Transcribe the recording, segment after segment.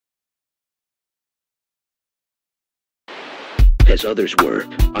as others were.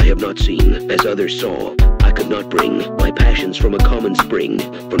 I have not seen as others saw. I could not bring my passions from a common spring.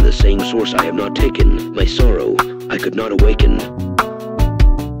 From the same source I have not taken my sorrow. I could not awaken.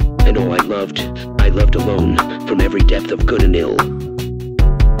 And oh, I loved alone, from every depth of good and ill. From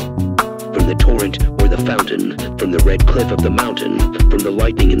the torrent or the fountain, from the red cliff of the mountain, from the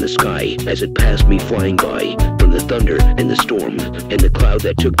lightning in the sky as it passed me flying by, from the thunder and the storm, and the cloud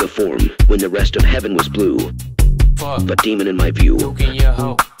that took the form when the rest of heaven was blue. Fuck. But demon in my view. Duking your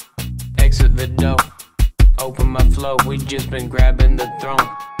hoe, exit the door, open my flow, we just been grabbing the throne.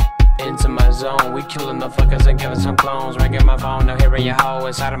 Into my zone, we killing the fuckers and giving some clones. Ringing my phone, now hearing your hoe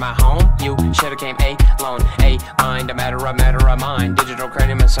inside of my home. You shoulda came alone, mind, a matter of mind. Digital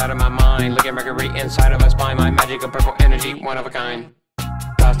cranium inside of my mind. Look at Mercury inside of my spine. My magic of purple energy, one of a kind.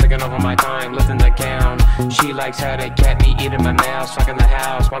 Thoughts taking over my time, lifting the gown. She likes how they cat me eating my mouse. Fucking the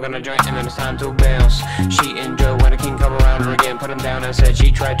house, smoking a joint, and then it's time to bounce. She enjoyed when a king come around her again. Put him down and said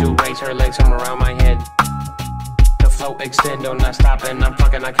she tried to raise her legs from around my head. Flow extendo, not stopping, I'm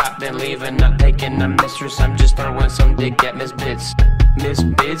fucking, I cop, then leaving, not taking a mistress, I'm just throwing some dick at Miss Bits.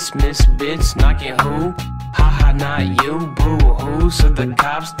 Miss Bits, knocking who? Haha, not you, boo hoo, so the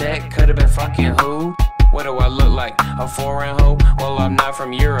cops that could've been fucking who? What do I look like, a foreign hoe? Well, I'm not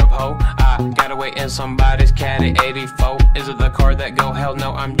from Europe, ho. I gotta wait in somebody's cat at 84. Is it the car that go? Hell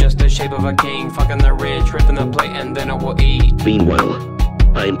no, I'm just the shape of a king. Fucking the rich, ripping the plate, and then I will eat. Meanwhile,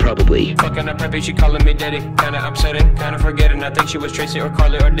 I'm probably fucking a preppy, she calling me daddy. Kinda upsetting, kinda forgetting. I think she was Tracy or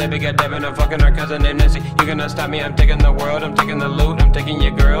Carly or Debbie. Got Devin, I'm fucking her cousin named Nancy. You cannot stop me, I'm taking the world, I'm taking the loot, I'm taking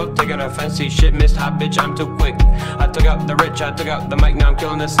your girl, taking her fancy shit. Missed hot bitch, I'm too quick. I took out the rich, I took out the mic, now I'm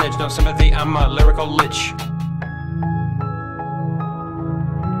killing the snitch. No sympathy, I'm a lyrical lich.